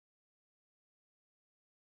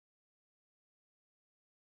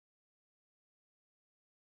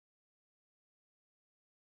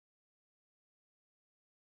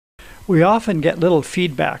We often get little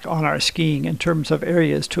feedback on our skiing in terms of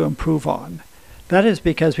areas to improve on. That is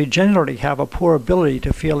because we generally have a poor ability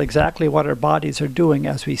to feel exactly what our bodies are doing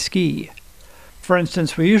as we ski. For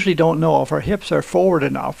instance, we usually don't know if our hips are forward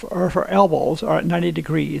enough or if our elbows are at 90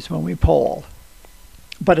 degrees when we pole.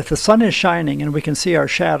 But if the sun is shining and we can see our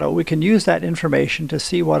shadow, we can use that information to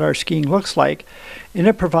see what our skiing looks like, and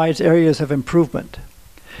it provides areas of improvement.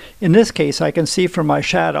 In this case, I can see from my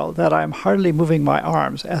shadow that I am hardly moving my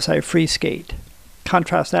arms as I free skate.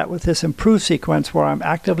 Contrast that with this improved sequence where I'm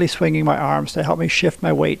actively swinging my arms to help me shift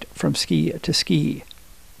my weight from ski to ski.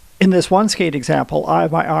 In this one skate example, I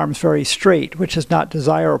have my arms very straight, which is not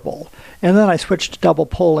desirable, and then I switch to double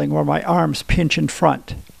poling where my arms pinch in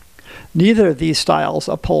front. Neither of these styles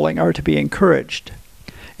of poling are to be encouraged.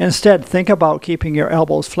 Instead, think about keeping your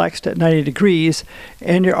elbows flexed at 90 degrees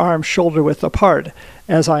and your arms shoulder-width apart,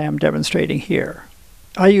 as I am demonstrating here.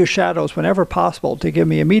 I use shadows whenever possible to give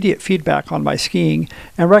me immediate feedback on my skiing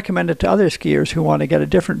and recommend it to other skiers who want to get a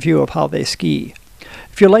different view of how they ski.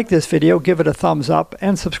 If you like this video, give it a thumbs up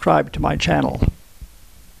and subscribe to my channel.